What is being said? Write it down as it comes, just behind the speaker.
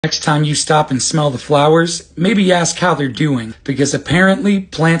Next time you stop and smell the flowers, maybe ask how they're doing, because apparently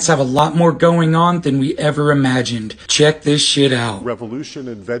plants have a lot more going on than we ever imagined. Check this shit out. Revolution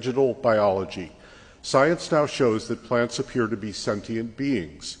in vegetal biology. Science now shows that plants appear to be sentient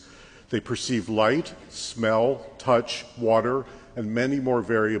beings. They perceive light, smell, touch, water, and many more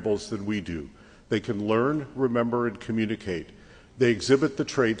variables than we do. They can learn, remember, and communicate. They exhibit the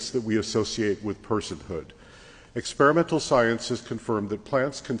traits that we associate with personhood. Experimental science has confirmed that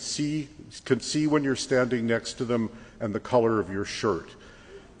plants can see when you're standing next to them and the color of your shirt.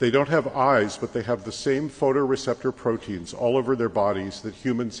 They don't have eyes, but they have the same photoreceptor proteins all over their bodies that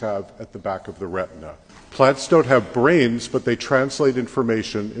humans have at the back of the retina. Plants don't have brains, but they translate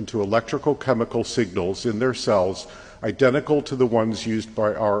information into electrical chemical signals in their cells identical to the ones used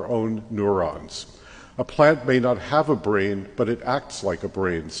by our own neurons. A plant may not have a brain, but it acts like a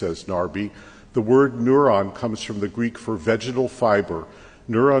brain, says Narby. The word neuron comes from the Greek for vegetal fiber.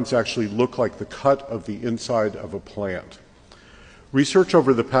 Neurons actually look like the cut of the inside of a plant. Research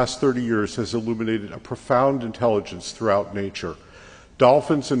over the past 30 years has illuminated a profound intelligence throughout nature.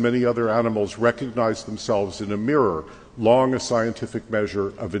 Dolphins and many other animals recognize themselves in a mirror, long a scientific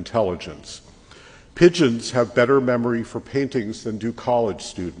measure of intelligence. Pigeons have better memory for paintings than do college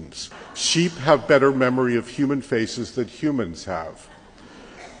students. Sheep have better memory of human faces than humans have.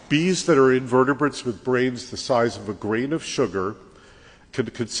 Bees that are invertebrates with brains the size of a grain of sugar can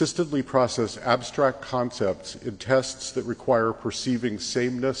consistently process abstract concepts in tests that require perceiving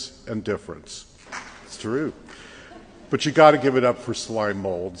sameness and difference. It's true. But you got to give it up for slime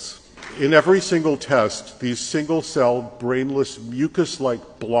molds. In every single test, these single-cell, brainless,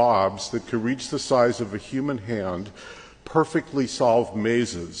 mucus-like blobs that can reach the size of a human hand perfectly solve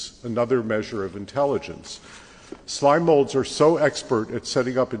mazes, another measure of intelligence. Slime molds are so expert at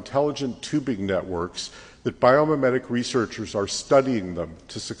setting up intelligent tubing networks that biomimetic researchers are studying them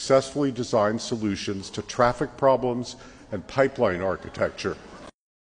to successfully design solutions to traffic problems and pipeline architecture.